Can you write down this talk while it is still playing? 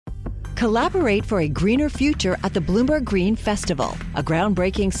Collaborate for a greener future at the Bloomberg Green Festival, a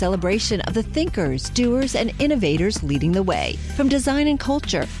groundbreaking celebration of the thinkers, doers, and innovators leading the way. From design and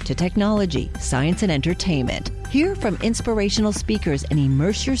culture to technology, science, and entertainment. Hear from inspirational speakers and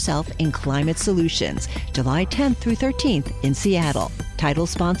immerse yourself in climate solutions. July 10th through 13th in Seattle. Title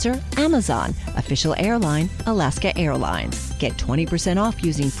sponsor, Amazon. Official airline, Alaska Airlines. Get 20% off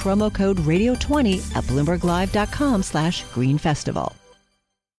using promo code radio20 at bloomberglive.com/greenfestival.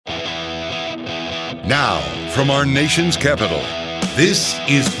 Now, from our nation's capital, this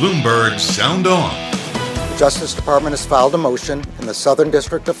is Bloomberg Sound On. The Justice Department has filed a motion in the Southern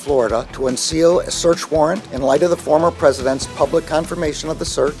District of Florida to unseal a search warrant in light of the former president's public confirmation of the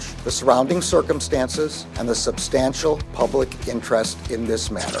search, the surrounding circumstances, and the substantial public interest in this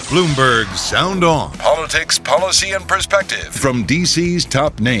matter. Bloomberg Sound On. Politics, policy, and perspective from D.C.'s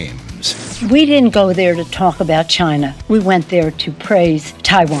top names. We didn't go there to talk about China. We went there to praise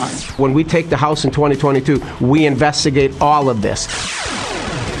Taiwan. When we take the House in 2022, we investigate all of this.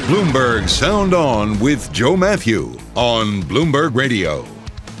 Bloomberg Sound On with Joe Matthew on Bloomberg Radio.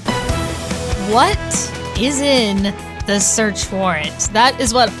 What is in the search warrant? That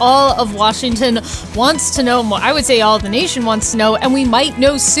is what all of Washington wants to know. I would say all of the nation wants to know, and we might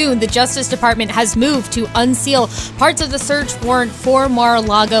know soon. The Justice Department has moved to unseal parts of the search warrant for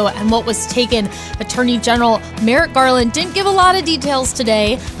Mar-a-Lago and what was taken. Attorney General Merrick Garland didn't give a lot of details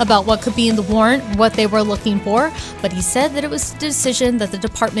today about what could be in the warrant, what they were looking for, but he said that it was a decision that the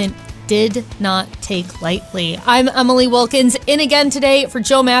department did not take lightly. I'm Emily Wilkins, in again today for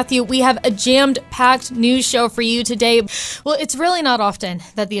Joe Matthew. We have a jammed-packed news show for you today. Well, it's really not often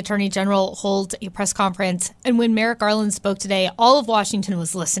that the Attorney General holds a press conference, and when Merrick Garland spoke today, all of Washington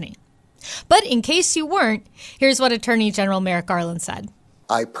was listening. But in case you weren't, here's what Attorney General Merrick Garland said.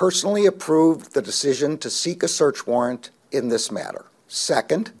 I personally approved the decision to seek a search warrant in this matter.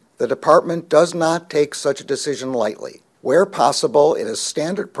 Second, the department does not take such a decision lightly. Where possible, it is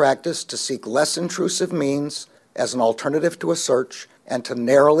standard practice to seek less intrusive means as an alternative to a search and to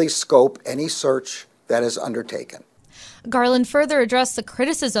narrowly scope any search that is undertaken. Garland further addressed the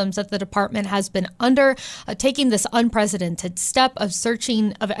criticisms that the department has been under, taking this unprecedented step of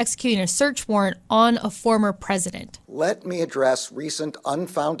executing a search warrant on a former president. Let me address recent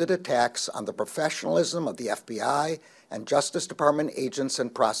unfounded attacks on the professionalism of the FBI and Justice Department agents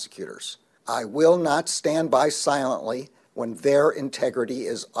and prosecutors. I will not stand by silently when their integrity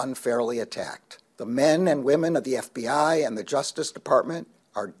is unfairly attacked. The men and women of the FBI and the Justice Department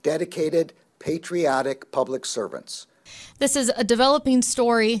are dedicated, patriotic public servants. This is a developing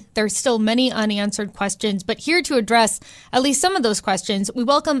story. There's still many unanswered questions, but here to address at least some of those questions, we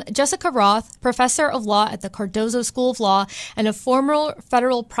welcome Jessica Roth, professor of law at the Cardozo School of Law and a former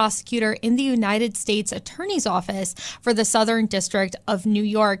federal prosecutor in the United States Attorney's Office for the Southern District of New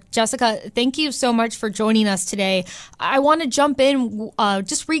York. Jessica, thank you so much for joining us today. I want to jump in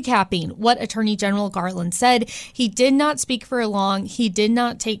just recapping what Attorney General Garland said. He did not speak for long. He did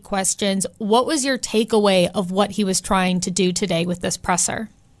not take questions. What was your takeaway of what he was trying to do today with this presser?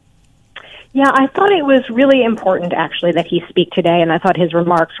 Yeah, I thought it was really important, actually, that he speak today, and I thought his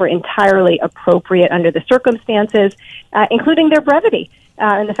remarks were entirely appropriate under the circumstances, including their brevity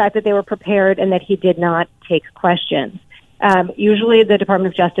and the fact that they were prepared and that he did not take questions. Usually the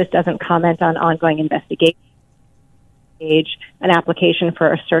Department of Justice doesn't comment on ongoing investigation. An application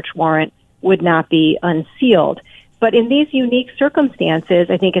for a search warrant would not be unsealed. But in these unique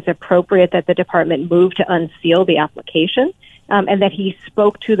circumstances, I think it's appropriate that the department move to unseal the application and that he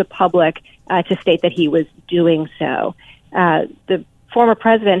spoke to the public to state that he was doing so. The former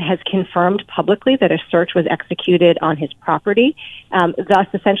president has confirmed publicly that a search was executed on his property, thus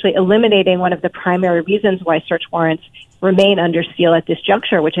essentially eliminating one of the primary reasons why search warrants remain under seal at this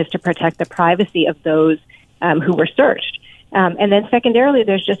juncture, which is to protect the privacy of those who were searched. And then secondarily,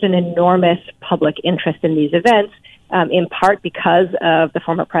 there's just an enormous public interest in these events, in part because of the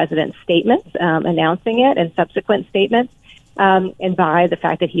former president's statements announcing it and subsequent statements, and by the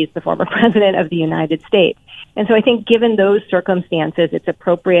fact that he's the former president of the United States. And so I think given those circumstances, it's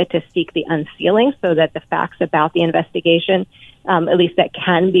appropriate to seek the unsealing so that the facts about the investigation, at least that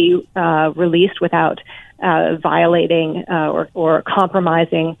can be released without violating or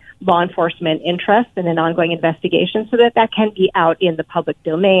compromising law enforcement interests in an ongoing investigation, so that that can be out in the public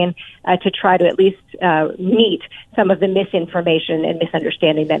domain to try to at least meet some of the misinformation and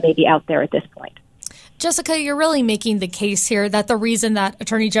misunderstanding that may be out there at this point. Jessica, you're really making the case here that the reason that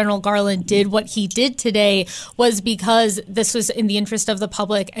Attorney General Garland did what he did today was because this was in the interest of the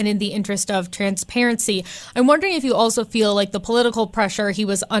public and in the interest of transparency. I'm wondering if you also feel like the political pressure he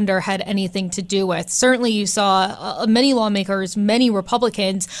was under had anything to do with. Certainly you saw many lawmakers, many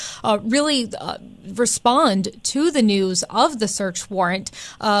Republicans really respond to the news of the search warrant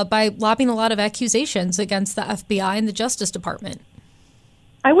by lobbing a lot of accusations against the FBI and the Justice Department.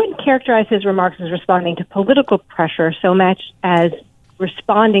 I wouldn't characterize his remarks as responding to political pressure so much as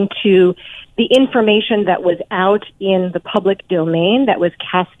responding to the information that was out in the public domain that was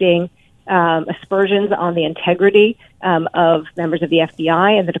casting aspersions on the integrity of members of the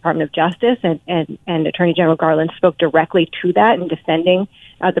FBI and the Department of Justice, and Attorney General Garland spoke directly to that in defending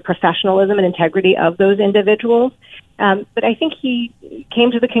the professionalism and integrity of those individuals. But I think he came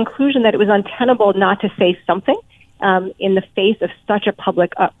to the conclusion that it was untenable not to say something in the face of such a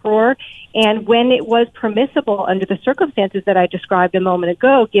public uproar. And when it was permissible under the circumstances that I described a moment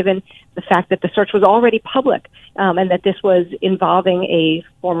ago, given the fact that the search was already public and that this was involving a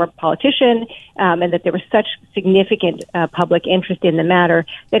former politician and that there was such significant public interest in the matter,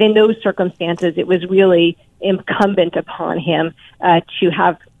 that in those circumstances it was really incumbent upon him to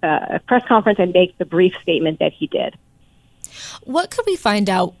have a press conference and make the brief statement that he did. What could we find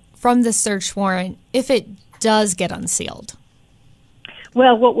out from the search warrant if it does get unsealed?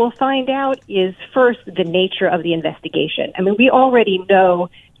 Well, what we'll find out is first the nature of the investigation. I mean, we already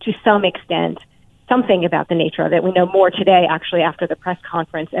know to some extent something about the nature of it. We know more today, actually, after the press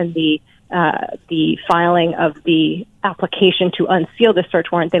conference and the filing of the application to unseal the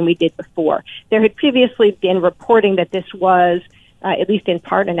search warrant than we did before. There had previously been reporting that this was, at least in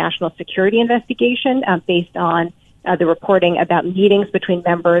part, a national security investigation based on the reporting about meetings between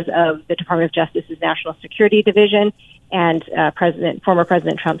members of the Department of Justice's National Security Division and former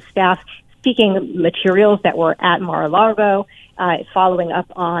President Trump's staff seeking materials that were at Mar-a-Lago, following up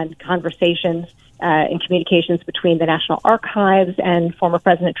on conversations and communications between the National Archives and former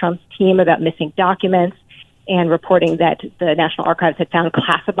President Trump's team about missing documents, and reporting that the National Archives had found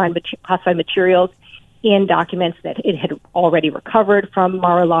classified materials in documents that it had already recovered from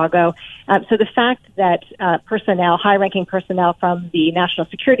Mar-a-Lago. So the fact that high-ranking personnel from the National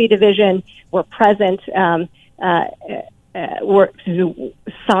Security Division were present, who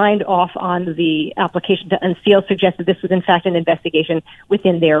signed off on the application to unseal, suggested this was in fact an investigation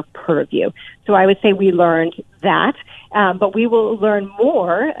within their purview. So I would say we learned that, but we will learn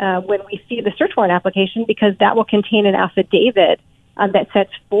more when we see the search warrant application, because that will contain an affidavit that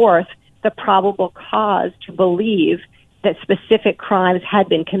sets forth the probable cause to believe that specific crimes had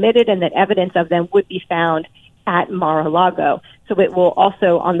been committed and that evidence of them would be found at Mar-a-Lago. So it will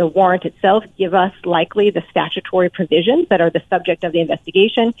also, on the warrant itself, give us likely the statutory provisions that are the subject of the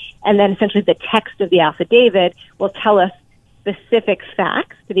investigation, and then essentially the text of the affidavit will tell us specific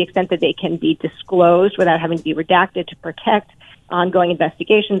facts to the extent that they can be disclosed without having to be redacted to protect ongoing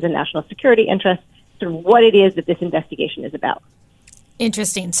investigations and national security interests, sort of what it is that this investigation is about.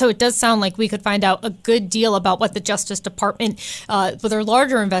 Interesting. So it does sound like we could find out a good deal about what the Justice Department, with their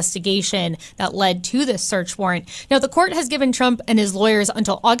larger investigation that led to this search warrant. Now, the court has given Trump and his lawyers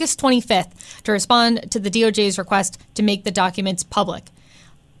until August 25th to respond to the DOJ's request to make the documents public.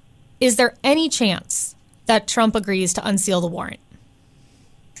 Is there any chance that Trump agrees to unseal the warrant?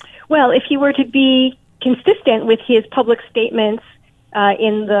 Well, if he were to be consistent with his public statements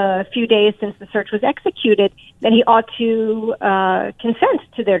in the few days since the search was executed, then he ought to consent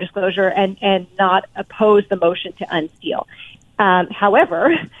to their disclosure and not oppose the motion to unseal.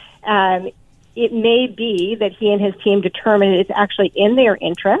 However, it may be that he and his team determine it's actually in their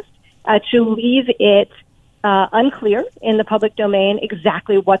interest to leave it unclear in the public domain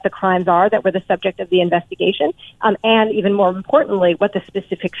exactly what the crimes are that were the subject of the investigation, and even more importantly, what the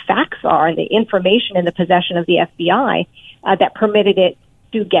specific facts are and the information in the possession of the FBI that permitted it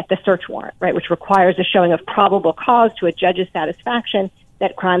to get the search warrant, right, which requires a showing of probable cause to a judge's satisfaction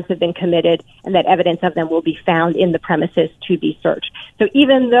that crimes have been committed and that evidence of them will be found in the premises to be searched. So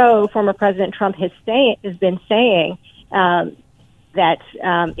even though former President Trump has been saying that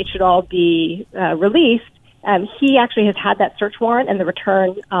it should all be released, he actually has had that search warrant and the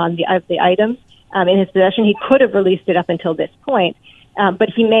return on the items in his possession. He could have released it up until this point, but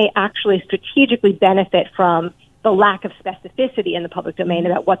he may actually strategically benefit from the lack of specificity in the public domain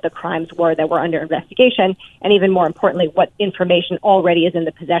about what the crimes were that were under investigation, and even more importantly, what information already is in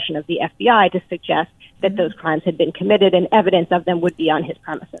the possession of the FBI to suggest that those crimes had been committed and evidence of them would be on his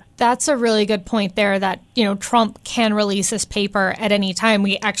premises. That's a really good point there that, Trump can release this paper at any time.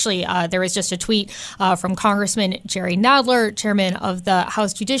 We actually, there was just a tweet from Congressman Jerry Nadler, chairman of the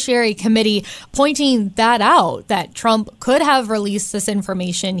House Judiciary Committee, pointing that out, that Trump could have released this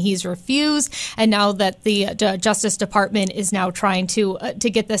information. He's refused. And now that the Justice Department is now trying to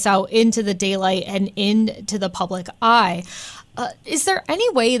get this out into the daylight and into the public eye. Is there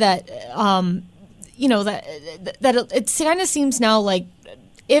any way that, that it kind of seems now like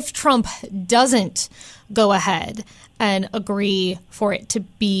if Trump doesn't go ahead and agree for it to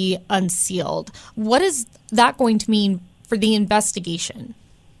be unsealed, what is that going to mean for the investigation?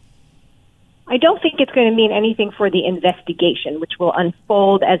 I don't think it's going to mean anything for the investigation, which will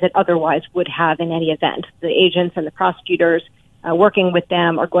unfold as it otherwise would have in any event. The agents and the prosecutors working with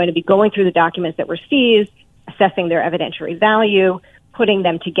them are going to be going through the documents that were seized, assessing their evidentiary value, putting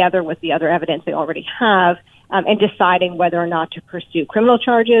them together with the other evidence they already have, and deciding whether or not to pursue criminal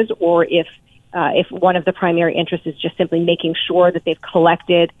charges, or if one of the primary interests is just simply making sure that they've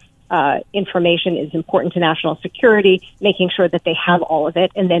collected information is important to national security, making sure that they have all of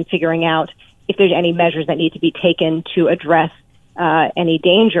it, and then figuring out if there's any measures that need to be taken to address any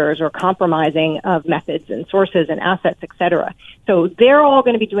dangers or compromising of methods and sources and assets, et cetera. So they're all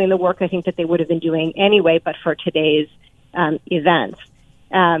going to be doing the work I think that they would have been doing anyway, but for today's events.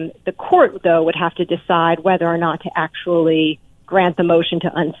 The court, though, would have to decide whether or not to actually grant the motion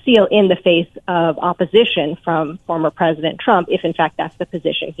to unseal in the face of opposition from former President Trump, if in fact that's the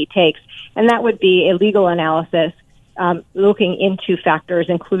position he takes. And that would be a legal analysis looking into factors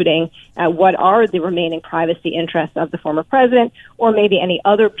including what are the remaining privacy interests of the former president, or maybe any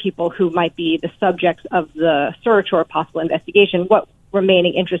other people who might be the subjects of the search or possible investigation. What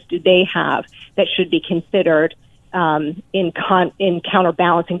remaining interests do they have that should be considered in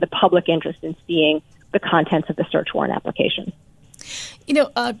counterbalancing the public interest in seeing the contents of the search warrant application?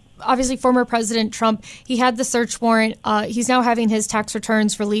 Obviously, former President Trump, he had the search warrant. He's now having his tax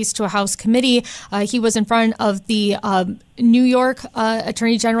returns released to a House committee. He was in front of the New York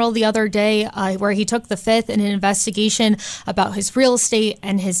Attorney General the other day, where he took the fifth in an investigation about his real estate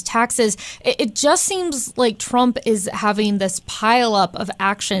and his taxes. It just seems like Trump is having this pileup of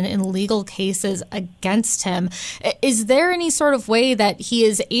action in legal cases against him. Is there any sort of way that he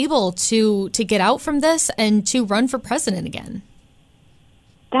is able to get out from this and to run for president again?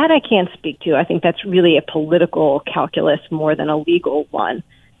 That I can't speak to. I think that's really a political calculus more than a legal one.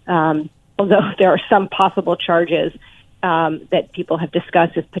 Although there are some possible charges that people have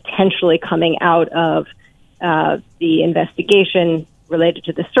discussed as potentially coming out of the investigation related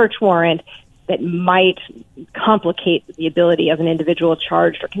to the search warrant that might complicate the ability of an individual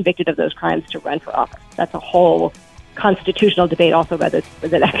charged or convicted of those crimes to run for office. That's a whole constitutional debate also whether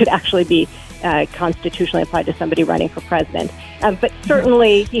that could actually be constitutionally applied to somebody running for president. But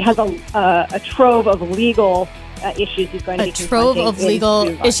certainly he has a trove of legal issues he's going to be confronting. A trove of legal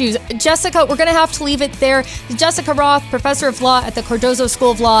issues. Jessica, we're going to have to leave it there. Jessica Roth, professor of law at the Cardozo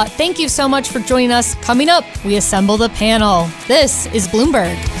School of Law, thank you so much for joining us. Coming up, we assemble the panel. This is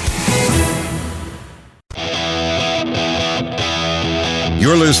Bloomberg.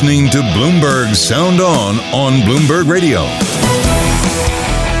 You're listening to Bloomberg Sound On Bloomberg Radio.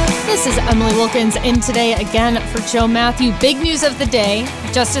 This is Emily Wilkins in today again for Joe Matthew. Big news of the day.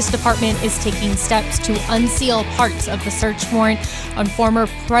 The Justice Department is taking steps to unseal parts of the search warrant on former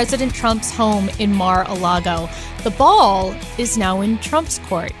President Trump's home in Mar-a-Lago. The ball is now in Trump's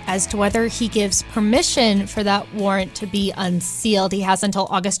court as to whether he gives permission for that warrant to be unsealed. He has until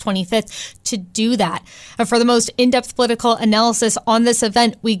August 25th to do that. And for the most in-depth political analysis on this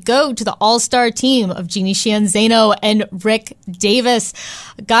event, we go to the all-star team of Jeannie Sheehan Zaino and Rick Davis.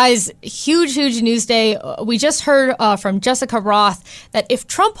 Guys, huge news day. We just heard from Jessica Roth that if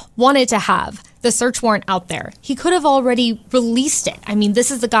Trump wanted to have the search warrant out there, he could have already released it. I mean,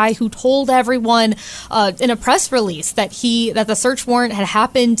 this is the guy who told everyone in a press release that the search warrant had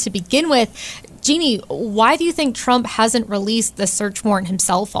happened to begin with. Jeannie, why do you think Trump hasn't released the search warrant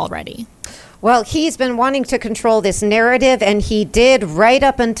himself already? Well, he's been wanting to control this narrative, and he did right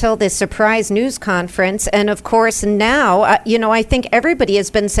up until this surprise news conference. And of course, now, I think everybody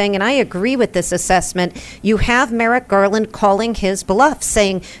has been saying, and I agree with this assessment, you have Merrick Garland calling his bluff,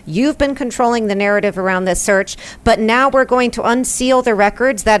 saying, you've been controlling the narrative around this search, but now we're going to unseal the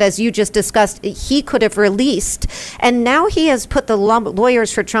records that, as you just discussed, he could have released. And now he has put the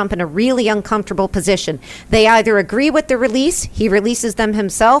lawyers for Trump in a really uncomfortable position. They either agree with the release, he releases them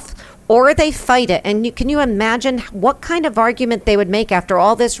himself, or they fight it. And can you imagine what kind of argument they would make after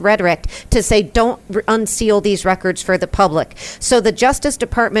all this rhetoric to say, don't unseal these records for the public? So the Justice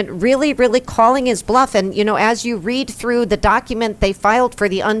Department really, really calling his bluff. And, as you read through the document they filed for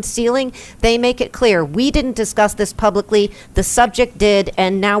the unsealing, they make it clear, we didn't discuss this publicly, the subject did,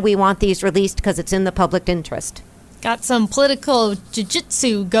 and now we want these released because it's in the public interest. Got some political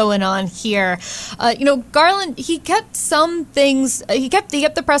jiu-jitsu going on here. Garland, he kept some things, he kept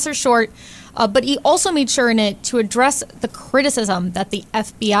the presser short, but he also made sure in it to address the criticism that the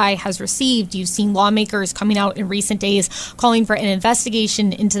FBI has received. You've seen lawmakers coming out in recent days calling for an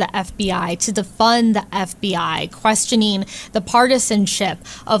investigation into the FBI, to defund the FBI, questioning the partisanship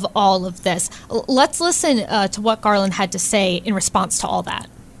of all of this. Let's listen to what Garland had to say in response to all that.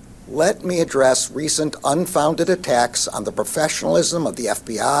 Let me address recent unfounded attacks on the professionalism of the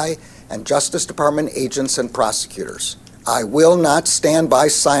FBI and Justice Department agents and prosecutors. I will not stand by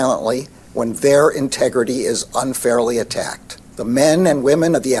silently when their integrity is unfairly attacked. The men and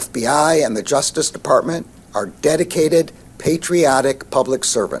women of the FBI and the Justice Department are dedicated, patriotic public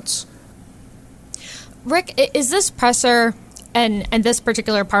servants. Rick, is this presser and this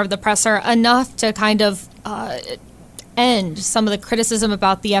particular part of the presser enough to kind of end some of the criticism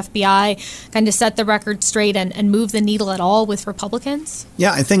about the FBI, kind of set the record straight and move the needle at all with Republicans?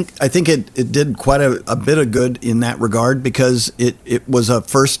 Yeah, I think it did quite a bit of good in that regard, because it was a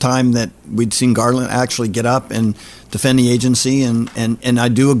first time that we'd seen Garland actually get up and defend the agency, and I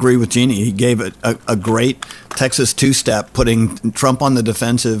do agree with Jeannie. He gave it a great Texas two-step, putting Trump on the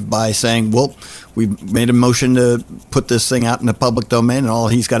defensive by saying, well, we made a motion to put this thing out in the public domain, and all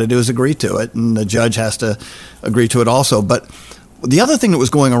he's got to do is agree to it, and the judge has to agree to it also. But the other thing that was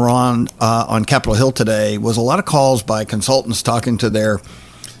going around on Capitol Hill today was a lot of calls by consultants talking to their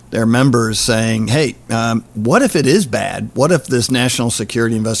members saying, hey, what if it is bad? What if this national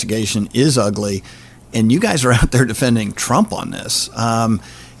security investigation is ugly? And you guys are out there defending Trump on this.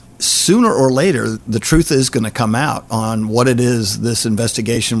 Sooner or later, the truth is going to come out on what it is this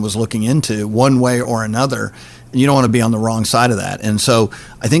investigation was looking into, one way or another. And you don't want to be on the wrong side of that. And so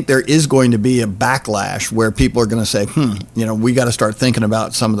I think there is going to be a backlash where people are going to say, we got to start thinking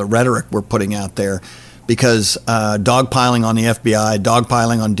about some of the rhetoric we're putting out there, because dogpiling on the FBI,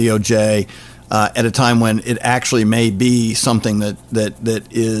 dogpiling on DOJ, at a time when it actually may be something that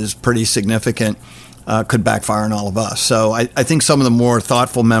is pretty significant, could backfire on all of us. So I think some of the more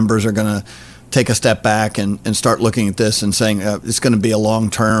thoughtful members are going to take a step back and start looking at this and saying it's going to be a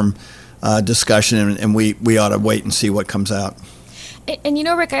long-term discussion, and we ought to wait and see what comes out. And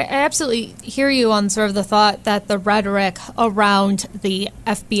Rick, I absolutely hear you on sort of the thought that the rhetoric around the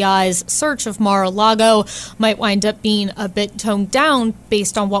FBI's search of Mar-a-Lago might wind up being a bit toned down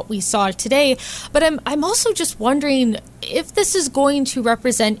based on what we saw today. But I'm also just wondering if this is going to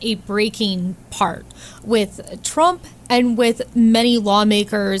represent a breaking part with Trump and with many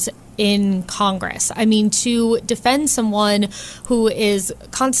lawmakers in Congress. I mean, to defend someone who is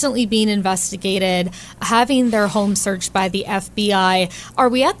constantly being investigated, having their home searched by the FBI, are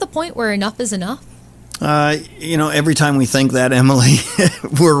we at the point where enough is enough? Every time we think that, Emily,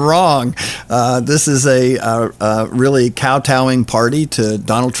 we're wrong. This is a really kowtowing party to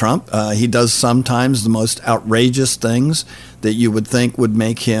Donald Trump. He does sometimes the most outrageous things that you would think would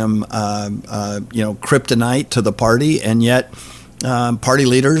make him, kryptonite to the party, and yet party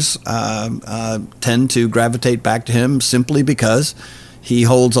leaders tend to gravitate back to him simply because he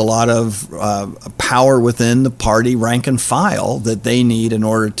holds a lot of power within the party rank and file that they need in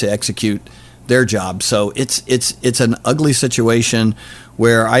order to execute their job. So it's an ugly situation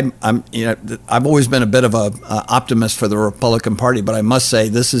where I've always been a bit of a optimist for the Republican Party, but I must say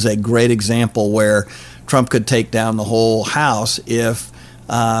this is a great example where Trump could take down the whole House if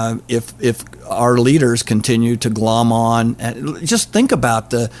our leaders continue to glom on. Just think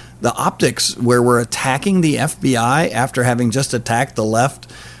about the optics where we're attacking the FBI after having just attacked the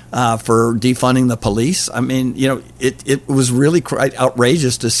left for defunding the police. I mean, it was really quite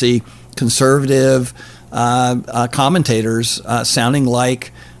outrageous to see conservative commentators sounding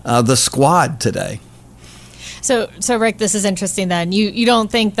like the Squad today. So Rick, this is interesting then. You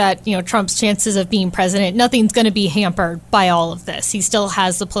don't think that, Trump's chances of being president, nothing's going to be hampered by all of this. He still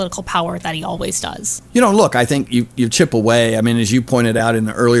has the political power that he always does. Look, I think you chip away. I mean, as you pointed out in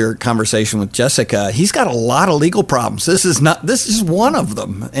the earlier conversation with Jessica, he's got a lot of legal problems. This is one of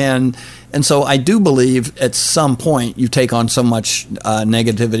them. And so I do believe at some point you take on so much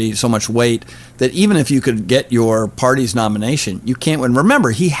negativity, so much weight, that even if you could get your party's nomination, you can't win. Remember,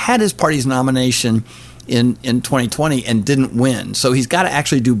 he had his party's nomination in 2020 and didn't win. So he's got to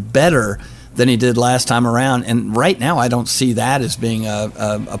actually do better than he did last time around. And right now, I don't see that as being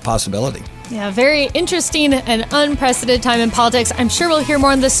a possibility. Yeah, very interesting and unprecedented time in politics. I'm sure we'll hear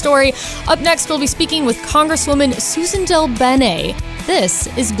more on this story. Up next, we'll be speaking with Congresswoman Susan DelBene. This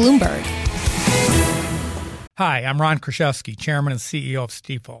is Bloomberg. Hi, I'm Ron Kraszewski, Chairman and CEO of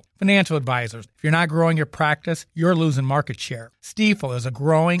Stifel. Financial advisors, if you're not growing your practice, you're losing market share. Stifel is a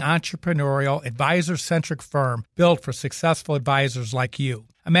growing, entrepreneurial, advisor-centric firm built for successful advisors like you.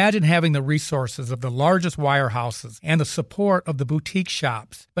 Imagine having the resources of the largest wirehouses and the support of the boutique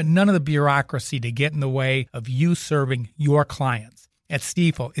shops, but none of the bureaucracy to get in the way of you serving your clients. At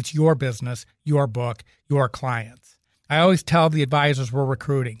Stifel, it's your business, your book, your clients. I always tell the advisors we're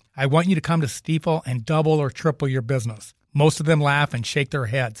recruiting, I want you to come to Stifel and double or triple your business. Most of them laugh and shake their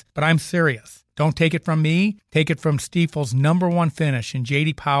heads, but I'm serious. Don't take it from me. Take it from Stifel's #1 finish in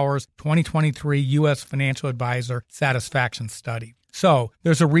J.D. Power's 2023 U.S. Financial Advisor Satisfaction Study. So,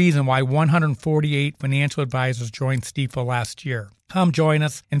 there's a reason why 148 financial advisors joined Stifel last year. Come join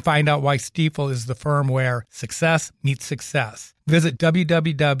us and find out why Stifel is the firm where success meets success. Visit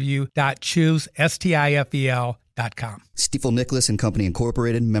www.choosestifel.com. Stifel Nicholas and Company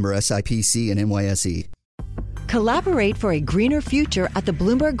Incorporated, member SIPC and NYSE. Collaborate for a greener future at the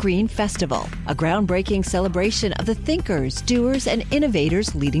Bloomberg Green Festival, a groundbreaking celebration of the thinkers, doers, and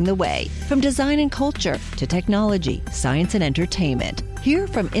innovators leading the way. From design and culture to technology, science, and entertainment. Hear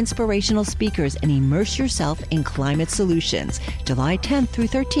from inspirational speakers and immerse yourself in climate solutions. July 10th through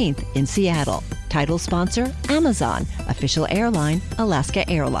 13th in Seattle. Title sponsor, Amazon. Official airline, Alaska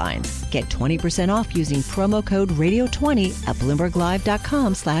Airlines. Get 20% off using promo code Radio20 at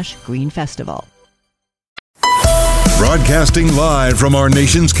BloombergLive.com/Green Festival. Broadcasting live from our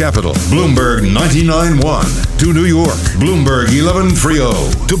nation's capital, Bloomberg 99.1. To New York, Bloomberg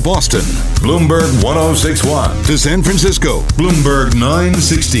 1130. To Boston, Bloomberg 1061. To San Francisco, Bloomberg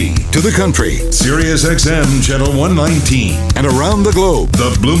 960. To the country, Sirius XM Channel 119. And around the globe,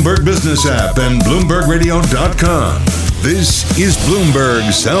 the Bloomberg Business app and BloombergRadio.com. This is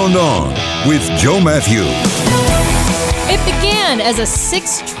Bloomberg Sound On with Joe Matthew. It began as a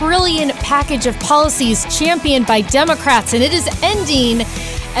 $6 trillion package of policies championed by Democrats, and it is ending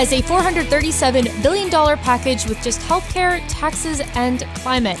as a $437 billion package with just healthcare, taxes, and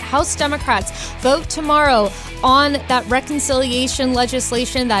climate. House Democrats vote tomorrow on that reconciliation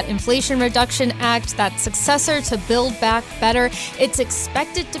legislation, that Inflation Reduction Act, that successor to Build Back Better. It's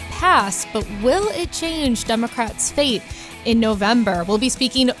expected to pass, but will it change Democrats' fate in November? We'll be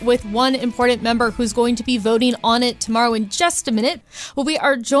speaking with one important member who's going to be voting on it tomorrow in just a minute. Well, we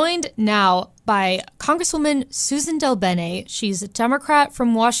are joined now by Congresswoman Susan DelBene. She's a Democrat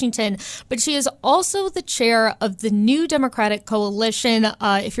from Washington, but she is also the chair of the New Democratic Coalition.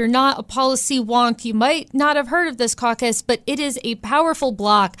 If you're not a policy wonk, you might not have heard of this caucus, but it is a powerful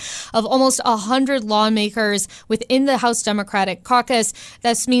bloc of almost 100 lawmakers within the House Democratic Caucus.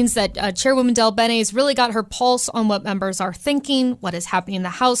 This means that Chairwoman DelBene has really got her pulse on what members are thinking, what is happening in the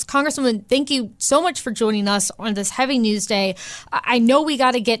House. Congresswoman, thank you so much for joining us on this heavy news day. I know we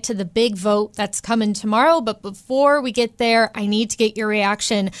got to get to the big vote that's coming tomorrow, but before we get there, I need to get your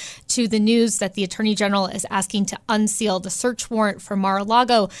reaction to the news that the Attorney General is asking to unseal the search warrant for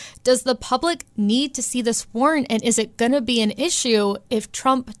Mar-a-Lago. Does the public need to see this warrant, and is it going to be an issue if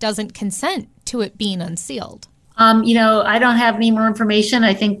Trump doesn't consent to it being unsealed? I don't have any more information.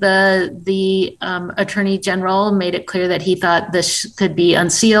 I think the Attorney General made it clear that he thought this could be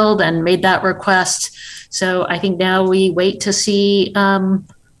unsealed and made that request. So I think now we wait to see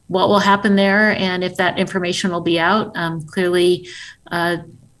what will happen there and if that information will be out. Clearly,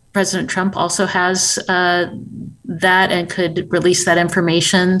 President Trump also has that and could release that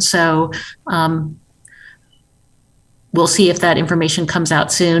information. So we'll see if that information comes out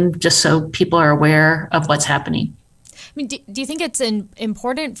soon, just so people are aware of what's happening. I mean, do you think it's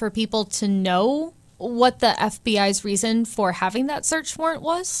important for people to know what the FBI's reason for having that search warrant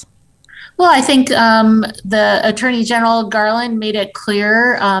was? Well, I think the Attorney General Garland made it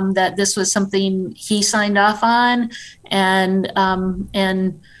clear that this was something he signed off on, and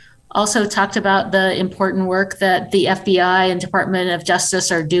also talked about the important work that the FBI and Department of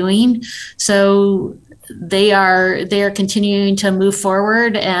Justice are doing. So they are continuing to move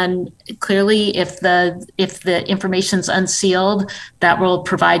forward, and clearly, if the information's unsealed, that will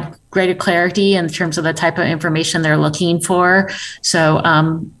provide greater clarity in terms of the type of information they're looking for. So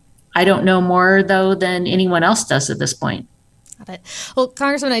I don't know more, though, than anyone else does at this point. Got it. Well,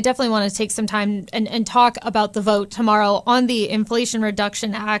 Congressman, I definitely want to take some time and talk about the vote tomorrow on the Inflation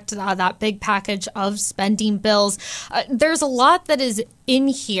Reduction Act, that big package of spending bills. There's a lot that is in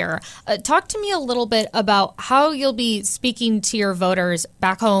here. Talk to me a little bit about how you'll be speaking to your voters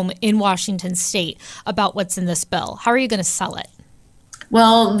back home in Washington State about what's in this bill. How are you going to sell it?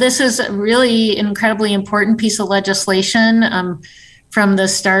 Well, this is really an incredibly important piece of legislation. From the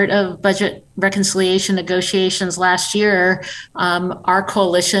start of budget reconciliation negotiations last year, our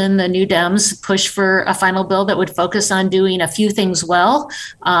coalition, the New Dems, pushed for a final bill that would focus on doing a few things well,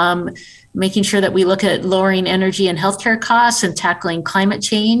 making sure that we look at lowering energy and healthcare costs and tackling climate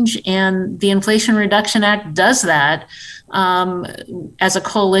change. And the Inflation Reduction Act does that. As a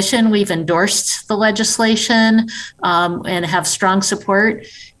coalition, we've endorsed the legislation and have strong support.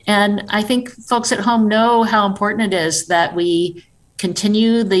 And I think folks at home know how important it is that we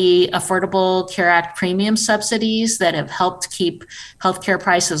continue the Affordable Care Act premium subsidies that have helped keep healthcare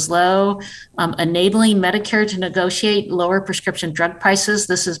prices low, enabling Medicare to negotiate lower prescription drug prices.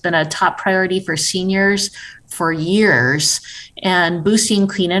 This has been a top priority for seniors for years, and boosting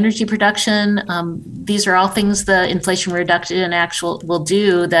clean energy production. These are all things the Inflation Reduction Act will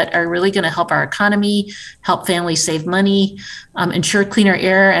do that are really going to help our economy, help families save money, ensure cleaner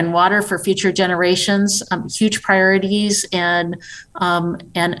air and water for future generations. Huge priorities, and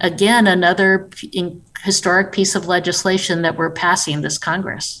again, another historic piece of legislation that we're passing this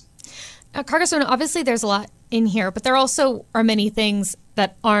Congress. Congressman, obviously there's a lot in here, but there also are many things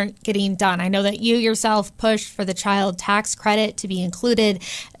that aren't getting done. I know that you yourself pushed for the child tax credit to be included.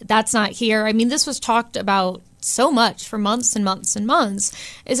 That's not here. I mean, this was talked about so much for months and months and months.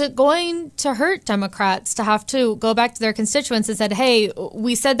 Is it going to hurt Democrats to have to go back to their constituents and said, hey,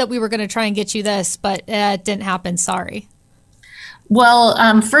 we said that we were going to try and get you this, but it didn't happen. Sorry.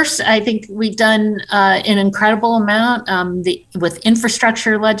 Well, first, I think we've done an incredible amount with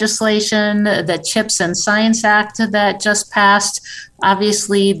infrastructure legislation, the CHIPS and Science Act that just passed.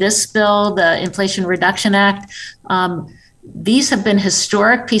 Obviously, this bill, the Inflation Reduction Act, these have been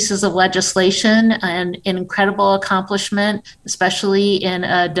historic pieces of legislation and an incredible accomplishment, especially in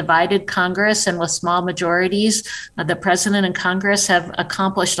a divided Congress and with small majorities. The president and Congress have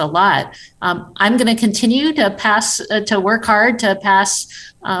accomplished a lot. I'm going to continue to work hard to pass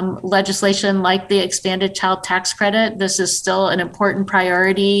legislation like the expanded child tax credit. This is still an important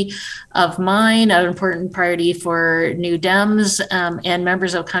priority of mine, an important priority for New Dems and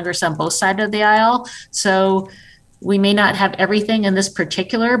members of Congress on both sides of the aisle. So we may not have everything in this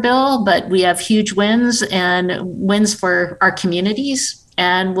particular bill, but we have huge wins and wins for our communities.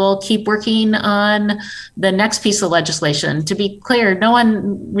 And we'll keep working on the next piece of legislation. To be clear, no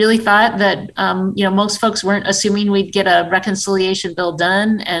one really thought that, most folks weren't assuming we'd get a reconciliation bill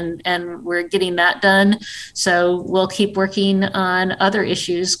done, and we're getting that done. So we'll keep working on other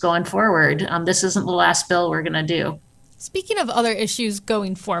issues going forward. This isn't the last bill we're going to do. Speaking of other issues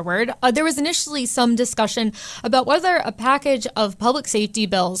going forward, there was initially some discussion about whether a package of public safety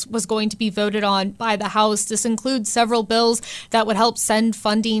bills was going to be voted on by the House. This includes several bills that would help send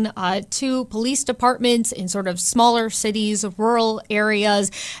funding to police departments in sort of smaller cities, rural areas.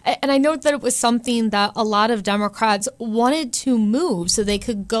 And I know that it was something that a lot of Democrats wanted to move so they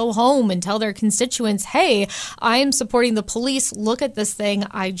could go home and tell their constituents, hey, I am supporting the police. Look at this thing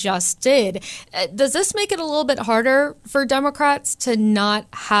I just did. Does this make it a little bit harder for Democrats to not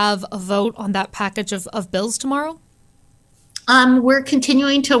have a vote on that package of bills tomorrow? We're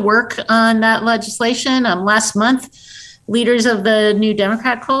continuing to work on that legislation. Last month, leaders of the New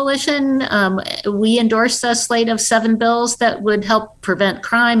Democrat Coalition, we endorsed a slate of 7 bills that would help prevent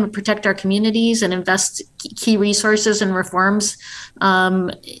crime, protect our communities, and invest key resources and reforms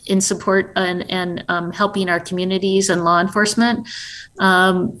in support and helping our communities and law enforcement.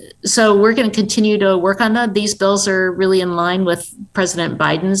 So we're going to continue to work on that. These bills are really in line with President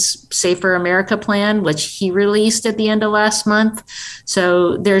Biden's Safer America plan, which he released at the end of last month.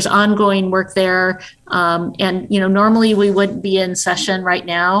 So there's ongoing work there. And normally we wouldn't be in session right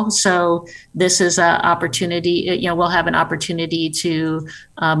now. So this is an opportunity, we'll have an opportunity to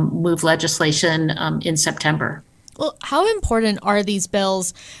move legislation in September. Well, how important are these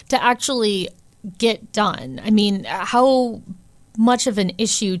bills to actually get done? I mean, how much of an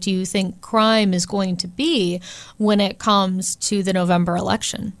issue do you think crime is going to be when it comes to the November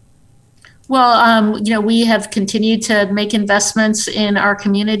election? Well, we have continued to make investments in our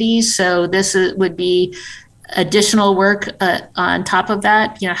communities. So this would be additional work on top of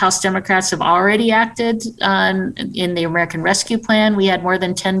that. House Democrats have already acted in the American Rescue Plan. We had more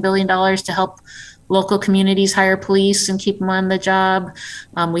than $10 billion to help local communities hire police and keep them on the job.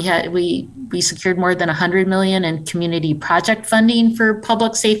 We secured more than $100 million in community project funding for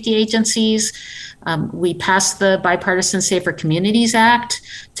public safety agencies. We passed the Bipartisan Safer Communities Act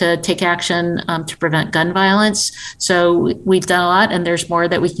to take action to prevent gun violence. So we've done a lot, and there's more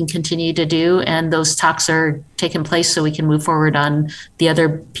that we can continue to do. And those talks are taking place so we can move forward on the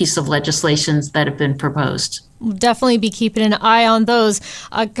other piece of legislations that have been proposed. We'll definitely be keeping an eye on those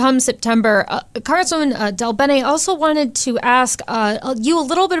come September. Congresswoman Del Bene, also wanted to ask you a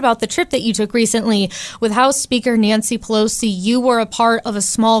little bit about the trip that you took recently with House Speaker Nancy Pelosi. You were a part of a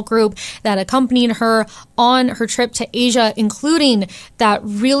small group that accompanied her on her trip to Asia, including that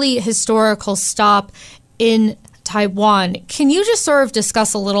really historical stop in Taiwan. Can you just sort of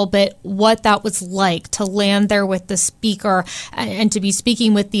discuss a little bit what that was like to land there with the speaker and to be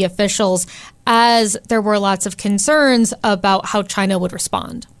speaking with the officials, as there were lots of concerns about how China would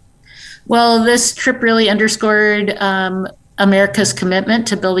respond? Well, this trip really underscored America's commitment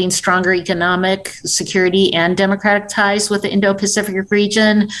to building stronger economic, security, and democratic ties with the Indo-Pacific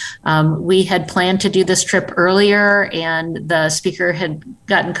region. We had planned to do this trip earlier, and the speaker had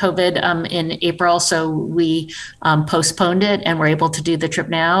gotten COVID in April, so we postponed it, and we're able to do the trip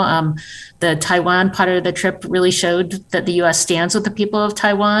now. The Taiwan part of the trip really showed that the U.S. stands with the people of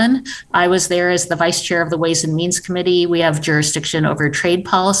Taiwan. I was there as the vice chair of the Ways and Means Committee. We have jurisdiction over trade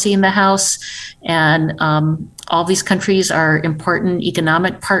policy in the House, and all these countries are important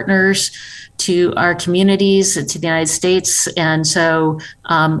economic partners to our communities, to the United States. And so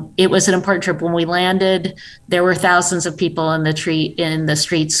it was an important trip. When we landed, there were thousands of people in the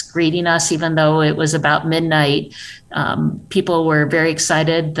streets greeting us, even though it was about midnight. People were very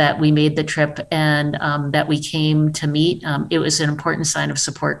excited that we made the trip and that we came to meet. It was an important sign of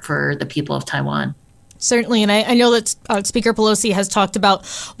support for the people of Taiwan. Certainly, and I know that Speaker Pelosi has talked about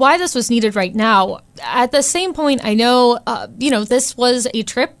why this was needed right now. At the same point, I know, this was a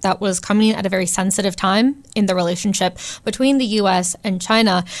trip that was coming at a very sensitive time in the relationship between the U.S. and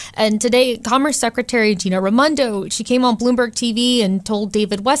China. And today, Commerce Secretary Gina Raimondo, she came on Bloomberg TV and told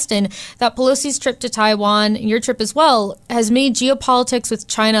David Weston that Pelosi's trip to Taiwan, and your trip as well, has made geopolitics with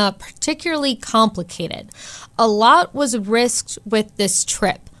China particularly complicated. A lot was risked with this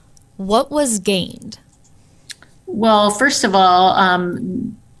trip. What was gained? Well, first of all,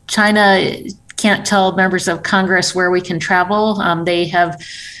 China can't tell members of Congress where we can travel. They have,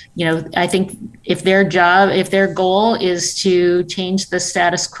 I think if their goal is to change the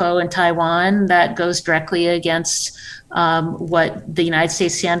status quo in Taiwan, that goes directly against what the United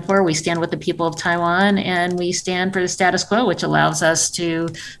States stand for. We stand with the people of Taiwan, and we stand for the status quo, which allows us to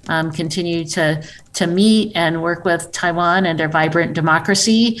continue to meet and work with Taiwan and their vibrant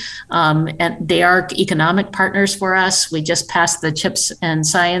democracy. And they are economic partners for us. We just passed the CHIPS and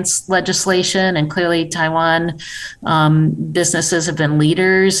Science legislation, and clearly Taiwan businesses have been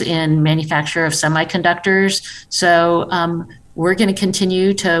leaders in manufacture of semiconductors. So we're going to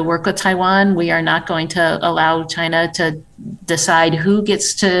continue to work with Taiwan. We are not going to allow China to decide who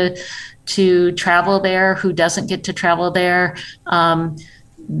gets to travel there, who doesn't get to travel there.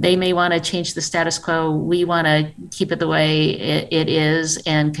 They may want to change the status quo. We want to keep it the way it is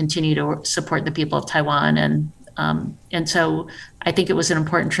and continue to support the people of Taiwan. And so I think it was an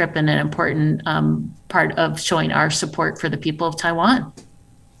important trip and an important part of showing our support for the people of Taiwan.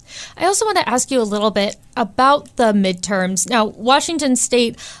 I also want to ask you a little bit about the midterms. Now, Washington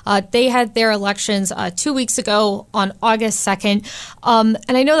State, they had their elections 2 weeks ago on August 2nd.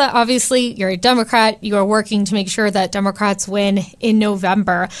 And I know that obviously you're a Democrat. You are working to make sure that Democrats win in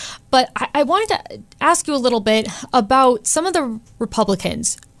November. But I wanted to ask you a little bit about some of the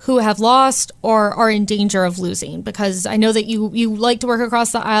Republicans who have lost or are in danger of losing, because I know that you like to work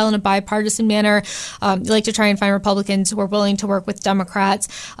across the aisle in a bipartisan manner. You like to try and find Republicans who are willing to work with Democrats.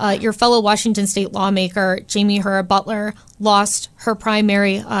 Your fellow Washington State lawmaker, Jamie Herrera Beutler, lost her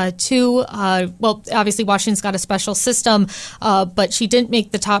primary to, obviously Washington's got a special system, but she didn't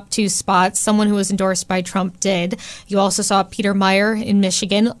make the top two spots. Someone who was endorsed by Trump did. You also saw Peter Meijer in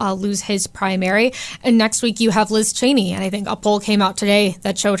Michigan lose his primary. And next week you have Liz Cheney. And I think a poll came out today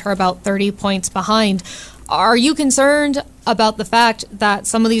that showed her about 30 points behind. Are you concerned about the fact that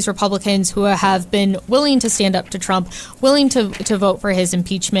some of these Republicans who have been willing to stand up to Trump, willing to vote for his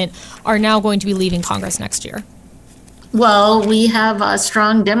impeachment, are now going to be leaving Congress next year? Well, we have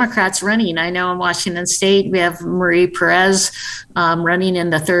strong Democrats running. I know in Washington State, we have Marie Perez running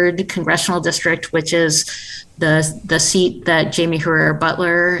in the 3rd Congressional District, which is the seat that Jamie Herrera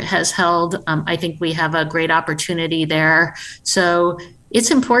Beutler has held. I think we have a great opportunity there. So it's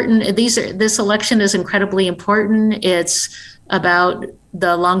important. This election is incredibly important. It's about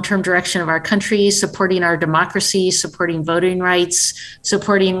the long-term direction of our country, supporting our democracy, supporting voting rights,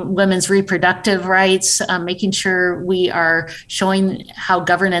 supporting women's reproductive rights, making sure we are showing how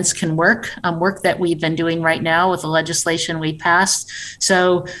governance can work that we've been doing right now with the legislation we passed.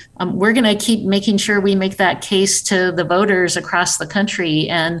 So we're going to keep making sure we make that case to the voters across the country.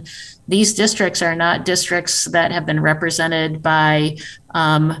 And these districts are not districts that have been represented by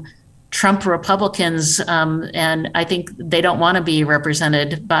Trump Republicans, and I think they don't want to be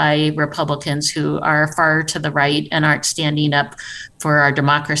represented by Republicans who are far to the right and aren't standing up for our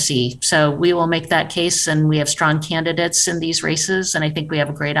democracy. So we will make that case, and we have strong candidates in these races, and I think we have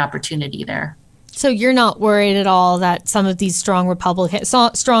a great opportunity there. So you're not worried at all that some of these strong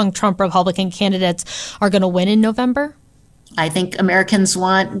Trump Republican candidates are going to win in November? I think Americans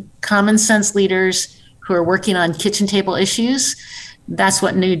want common sense leaders who are working on kitchen table issues. That's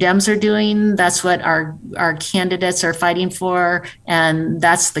what New Dems are doing. That's what our candidates are fighting for. And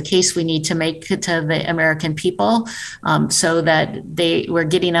that's the case we need to make to the American people, so that we're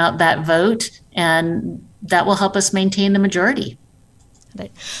getting out that vote, and that will help us maintain the majority.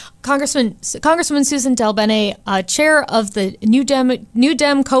 Congresswoman Susan DelBene, chair of the New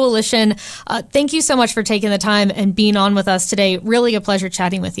Dem Coalition, thank you so much for taking the time and being on with us today. Really a pleasure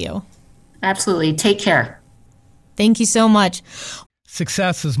chatting with you. Absolutely. Take care. Thank you so much.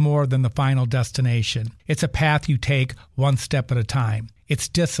 Success is more than the final destination. It's a path you take one step at a time. It's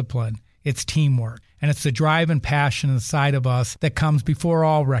discipline, it's teamwork, and it's the drive and passion inside of us that comes before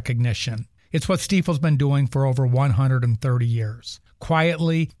all recognition. It's what Stifel's been doing for over 130 years.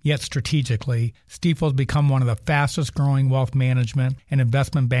 Quietly, yet strategically, Stifel's become one of the fastest growing wealth management and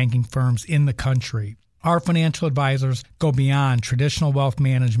investment banking firms in the country. Our financial advisors go beyond traditional wealth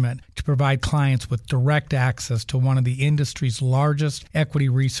management to provide clients with direct access to one of the industry's largest equity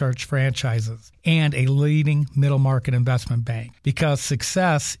research franchises and a leading middle market investment bank, because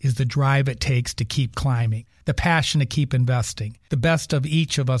success is the drive it takes to keep climbing, the passion to keep investing, the best of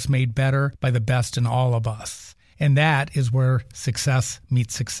each of us made better by the best in all of us. And that is where success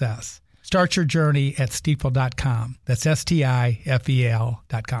meets success. Start your journey at Stifel.com. That's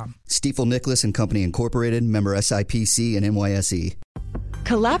Stifel.com. Stifel Nicholas and Company Incorporated, member SIPC and NYSE.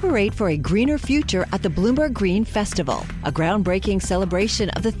 Collaborate for a greener future at the Bloomberg Green Festival, a groundbreaking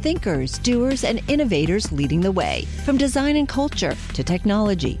celebration of the thinkers, doers, and innovators leading the way. From design and culture to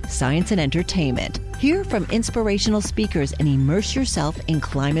technology, science, and entertainment. Hear from inspirational speakers and immerse yourself in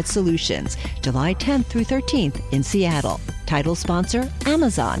climate solutions. July 10th through 13th in Seattle. Title sponsor,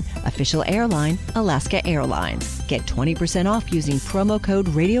 Amazon. Official airline, Alaska Airlines. Get 20% off using promo code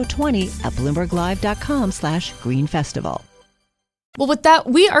Radio20 at BloombergLive.com/Green Festival. Well, with that,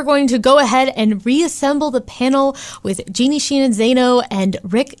 we are going to go ahead and reassemble the panel with Jeannie Sheehan Zaino and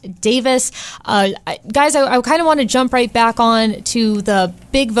Rick Davis. Guys, I kind of want to jump right back on to the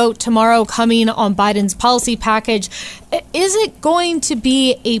big vote tomorrow coming on Biden's policy package. Is it going to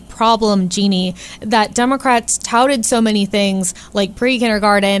be a problem, Jeannie, that Democrats touted so many things like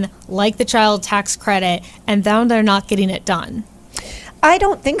pre-kindergarten, like the child tax credit, and now they're not getting it done? I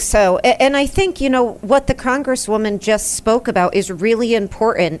don't think so. And I think, what the Congresswoman just spoke about is really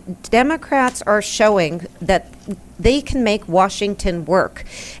important. Democrats are showing that they can make Washington work.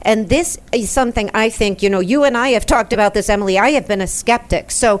 And this is something I think, you and I have talked about this, Emily. I have been a skeptic.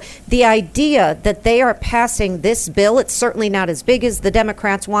 So the idea that they are passing this bill, it's certainly not as big as the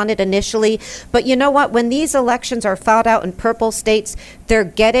Democrats wanted initially. But you know what? When these elections are fought out in purple states, they're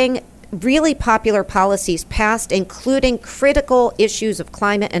getting really popular policies passed, including critical issues of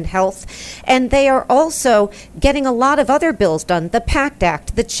climate and health. And they are also getting a lot of other bills done, the PACT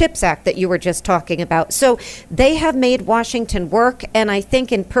Act, the CHIPS Act that you were just talking about. So they have made Washington work. And I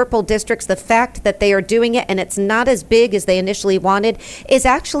think in purple districts, the fact that they are doing it and it's not as big as they initially wanted is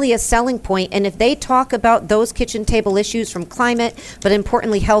actually a selling point. And if they talk about those kitchen table issues from climate, but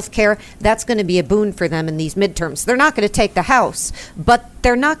importantly health care, that's going to be a boon for them in these midterms. They're not going to take the House, but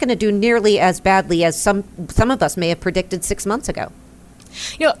they're not going to do nearly as badly as some of us may have predicted 6 months ago.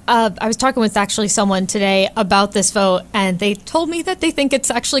 I was talking with actually someone today about this vote, and they told me that they think it's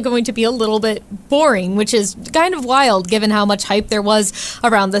actually going to be a little bit boring, which is kind of wild given how much hype there was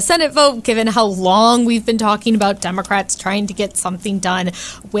around the Senate vote, given how long we've been talking about Democrats trying to get something done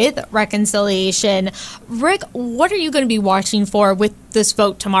with reconciliation. Rick, what are you going to be watching for with this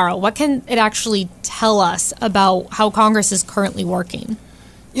vote tomorrow? What can it actually tell us about how Congress is currently working?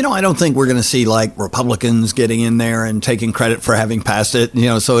 I don't think we're going to see like Republicans getting in there and taking credit for having passed it.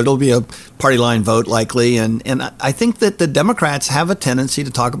 So it'll be a party line vote likely. And I think that the Democrats have a tendency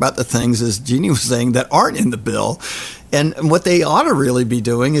to talk about the things, as Jeannie was saying, that aren't in the bill. And what they ought to really be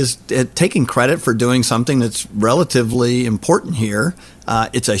doing is taking credit for doing something that's relatively important here.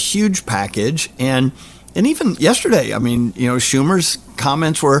 It's a huge package. And even yesterday, I mean, Schumer's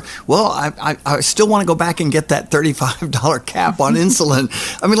comments were, well, I still want to go back and get that $35 cap on insulin.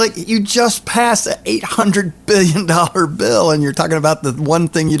 I mean, like, you just passed an $800 billion bill and you're talking about the one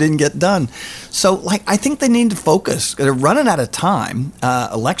thing you didn't get done. So, like, I think they need to focus. They're running out of time.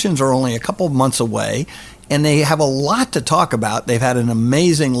 Elections are only a couple of months away. And they have a lot to talk about. They've had an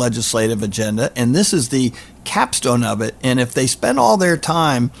amazing legislative agenda, and this is the capstone of it. And if they spend all their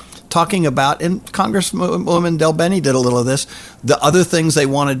time talking about, and Congresswoman Del Bene did a little of this, the other things they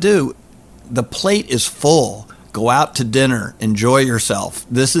want to do, the plate is full. Go out to dinner, enjoy yourself.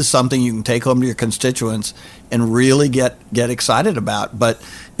 This is something you can take home to your constituents and really get excited about. But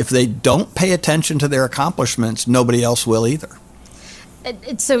if they don't pay attention to their accomplishments, nobody else will either.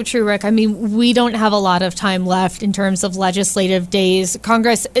 It's so true, Rick. I mean, we don't have a lot of time left in terms of legislative days.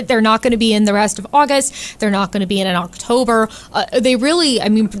 Congress, they're not going to be in the rest of August. They're not going to be in October. They really, I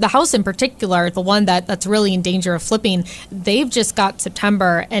mean, the House in particular, the one that's really in danger of flipping, they've just got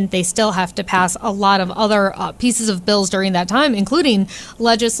September, and they still have to pass a lot of other pieces of bills during that time, including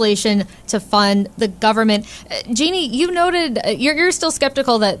legislation to fund the government. Jeannie, you noted you're still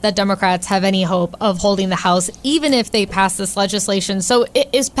skeptical that Democrats have any hope of holding the House, even if they pass this legislation. So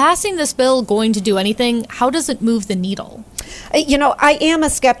is passing this bill going to do anything? How does it move the needle? I am a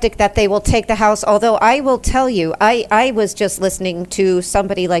skeptic that they will take the House, although I will tell you, I was just listening to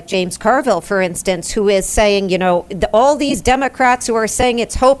somebody like James Carville, for instance, who is saying, all these Democrats who are saying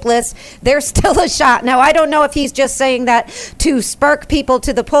it's hopeless, there's still a shot. Now, I don't know if he's just saying that to spark people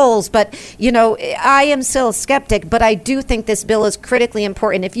to the polls, but, I am still a skeptic, but I do think this bill is critically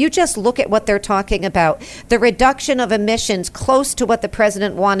important. If you just look at what they're talking about, the reduction of emissions close to what the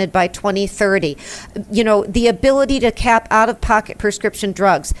president wanted by 2030, the ability to cap out-of-pocket prescription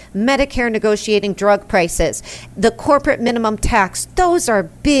drugs, Medicare negotiating drug prices, the corporate minimum tax, those are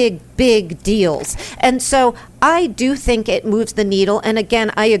big deals. And so I do think it moves the needle. And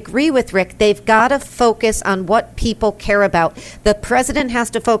again, I agree with Rick. They've got to focus on what people care about. The president has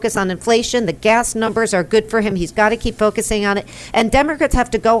to focus on inflation. The gas numbers are good for him. He's got to keep focusing on it. And Democrats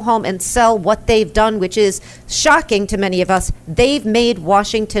have to go home and sell what they've done, which is shocking to many of us. They've made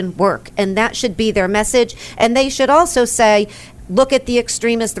Washington work. And that should be their message. And they should also say, look at the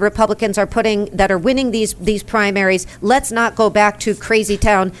extremists the Republicans are putting that are winning these primaries. Let's not go back to crazy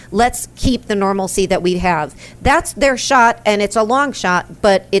town. Let's keep the normalcy that we have. That's their shot, and it's a long shot,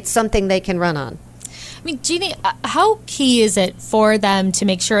 but it's something they can run on. I mean, Jeannie, how key is it for them to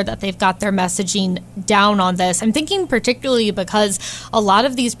make sure that they've got their messaging down on this? I'm thinking particularly because a lot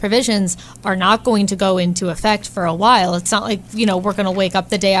of these provisions are not going to go into effect for a while. It's not like, we're going to wake up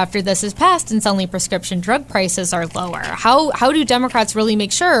the day after this is passed and suddenly prescription drug prices are lower. How do Democrats really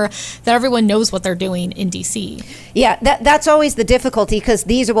make sure that everyone knows what they're doing in D.C.? Yeah, that's always the difficulty, because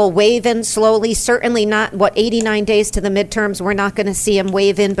these will wave in slowly. Certainly not, 89 days to the midterms. We're not going to see them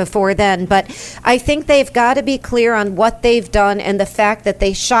wave in before then. But I think they've got to be clear on what they've done and the fact that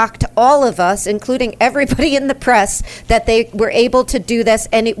they shocked all of us, including everybody in the press, that they were able to do this.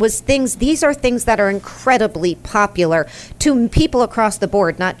 And these are things that are incredibly popular to people across the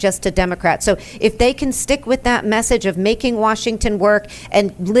board, not just to Democrats. So if they can stick with that message of making Washington work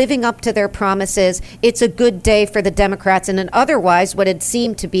and living up to their promises, it's a good day for the Democrats in an otherwise what had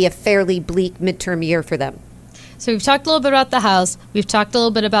seemed to be a fairly bleak midterm year for them. So we've talked a little bit about the House. We've talked a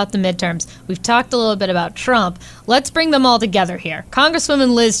little bit about the midterms. We've talked a little bit about Trump. Let's bring them all together here.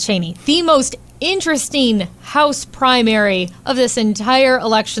 Congresswoman Liz Cheney, the most interesting House primary of this entire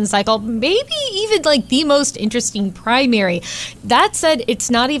election cycle, maybe even like the most interesting primary. That said,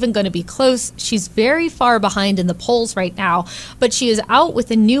 it's not even going to be close. She's very far behind in the polls right now, but she is out with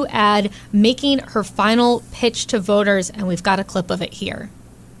a new ad making her final pitch to voters, and we've got a clip of it here.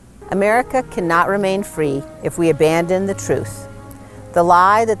 America cannot remain free if we abandon the truth. The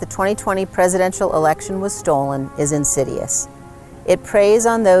lie that the 2020 presidential election was stolen is insidious. It preys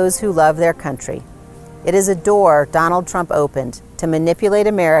on those who love their country. It is a door Donald Trump opened to manipulate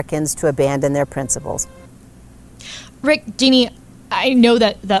Americans to abandon their principles. Rick, Jeannie, I know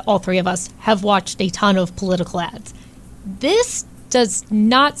that all three of us have watched a ton of political ads. This does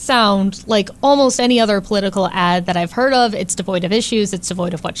not sound like almost any other political ad that I've heard of. It's devoid of issues. It's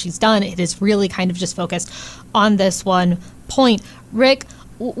devoid of what she's done. It is really kind of just focused on this one point. Rick,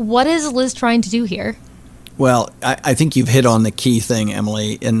 what is Liz trying to do here? Well, I think you've hit on the key thing,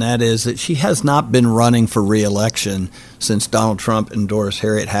 Emily, and that is that she has not been running for re-election since Donald Trump endorsed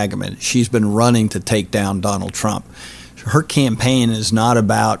Harriet Hageman. She's been running to take down Donald Trump. her campaign is not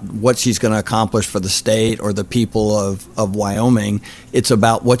about what she's going to accomplish for the state or the people of Wyoming. It's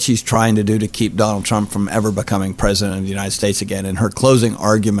about what she's trying to do to keep Donald Trump from ever becoming president of the United States again. And her closing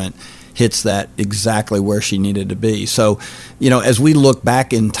argument hits that exactly where she needed to be. So, as we look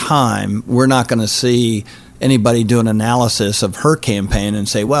back in time, we're not going to see anybody do an analysis of her campaign and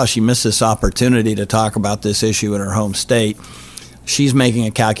say, well, she missed this opportunity to talk about this issue in her home state. She's making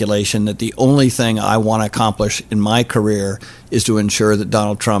a calculation that the only thing I want to accomplish in my career is to ensure that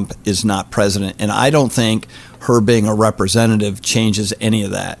Donald Trump is not president. And I don't think her being a representative changes any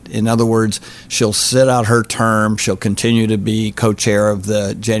of that. In other words, she'll sit out her term. She'll continue to be co-chair of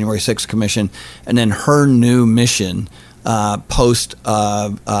the January 6th Commission. And then her new mission post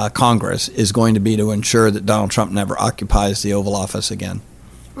Congress is going to be to ensure that Donald Trump never occupies the Oval Office again.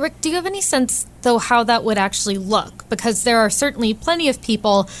 Rick, do you have any sense, though, how that would actually look? Because there are certainly plenty of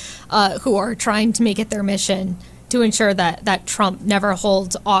people who are trying to make it their mission to ensure that Trump never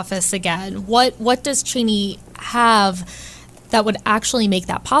holds office again. What does Cheney have that would actually make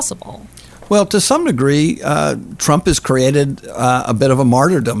that possible? Well, to some degree, Trump has created a bit of a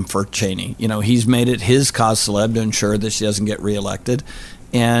martyrdom for Cheney. He's made it his cause célèbre to ensure that she doesn't get reelected.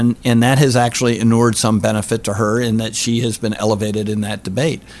 And that has actually inured some benefit to her in that she has been elevated in that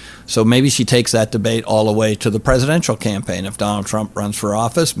debate. So maybe she takes that debate all the way to the presidential campaign. If Donald Trump runs for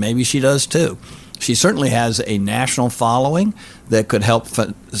office, maybe she does too. She certainly has a national following that could help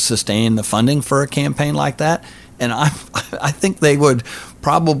sustain the funding for a campaign like that. And I think they would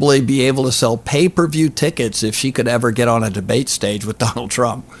probably be able to sell pay-per-view tickets if she could ever get on a debate stage with Donald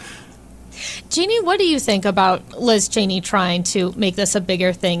Trump. Jeannie, what do you think about Liz Cheney trying to make this a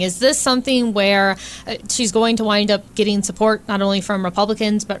bigger thing? Is this something where she's going to wind up getting support not only from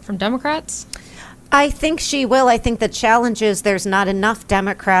Republicans but from Democrats? I think she will. I think the challenge is there's not enough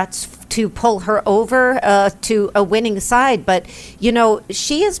Democrats to pull her over to a winning side. But,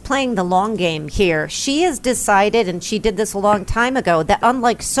 she is playing the long game here. She has decided, and she did this a long time ago, that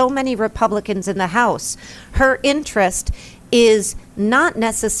unlike so many Republicans in the House, her interest is not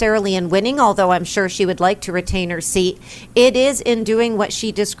necessarily in winning, although I'm sure she would like to retain her seat. It is in doing what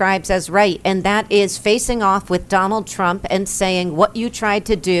she describes as right, and that is facing off with Donald Trump and saying what you tried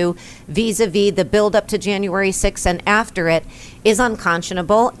to do vis-a-vis the build up to January 6th and after it is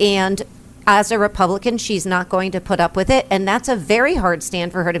unconscionable. And as a Republican, she's not going to put up with it. And that's a very hard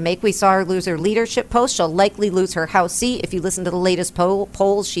stand for her to make. We saw her lose her leadership post. She'll likely lose her House seat. If you listen to the latest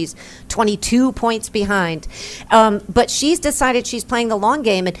polls, she's 22 points behind. But she's decided she's playing the long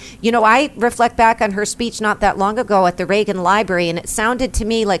game. And, I reflect back on her speech not that long ago at the Reagan Library, and it sounded to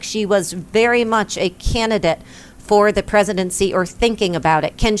me like she was very much a candidate for the presidency or thinking about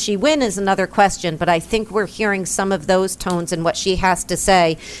it. Can she win is another question, but I think we're hearing some of those tones in what she has to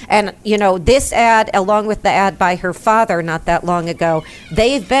say. And, this ad, along with the ad by her father not that long ago,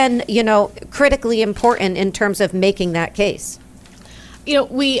 they've been, critically important in terms of making that case.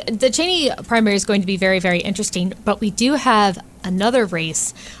 The Cheney primary is going to be very, very interesting, but we do have another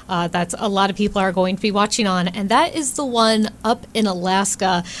race that a lot of people are going to be watching on, and that is the one up in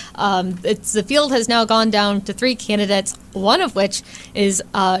Alaska. The field has now gone down to 3 candidates, one of which is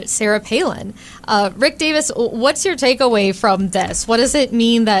Sarah Palin. Rick Davis, what's your takeaway from this? What does it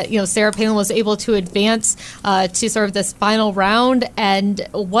mean that Sarah Palin was able to advance to sort of this final round, and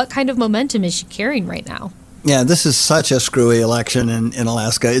what kind of momentum is she carrying right now? Yeah, this is such a screwy election in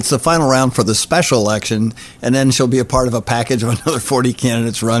Alaska. It's the final round for the special election, and then she'll be a part of a package of another 40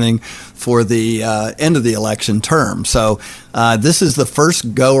 candidates running for the end of the election term. So this is the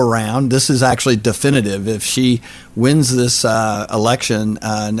first go-around. This is actually definitive. If she wins this election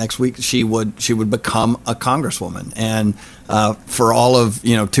next week, she would become a congresswoman, and for all of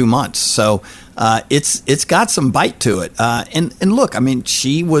 2 months. So it's got some bite to it. And look,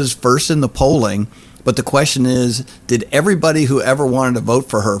 she was first in the polling. But the question is, did everybody who ever wanted to vote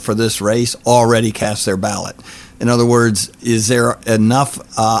for her for this race already cast their ballot? In other words, is there enough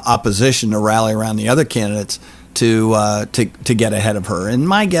opposition to rally around the other candidates to get ahead of her? And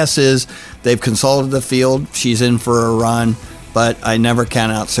my guess is they've consulted the field. She's in for a run. But I never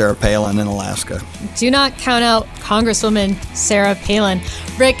count out Sarah Palin in Alaska. Do not count out Congresswoman Sarah Palin.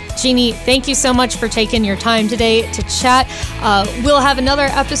 Rick, Jeannie, thank you so much for taking your time today to chat. We'll have another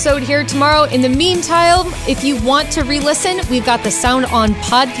episode here tomorrow. In the meantime, if you want to re-listen, we've got the Sound On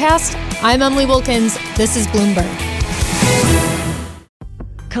podcast. I'm Emily Wilkins. This is Bloomberg.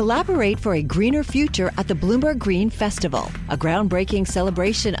 Collaborate for a greener future at the Bloomberg Green Festival, a groundbreaking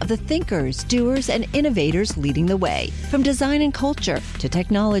celebration of the thinkers, doers, and innovators leading the way. From design and culture to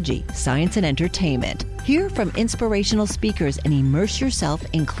technology, science, and entertainment. Hear from inspirational speakers and immerse yourself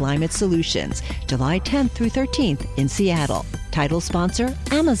in climate solutions. July 10th through 13th in Seattle. Title sponsor,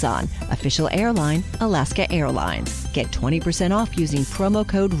 Amazon. Official airline, Alaska Airlines. Get 20% off using promo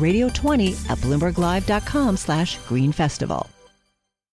code radio20 at BloombergLive.com/Green Festival.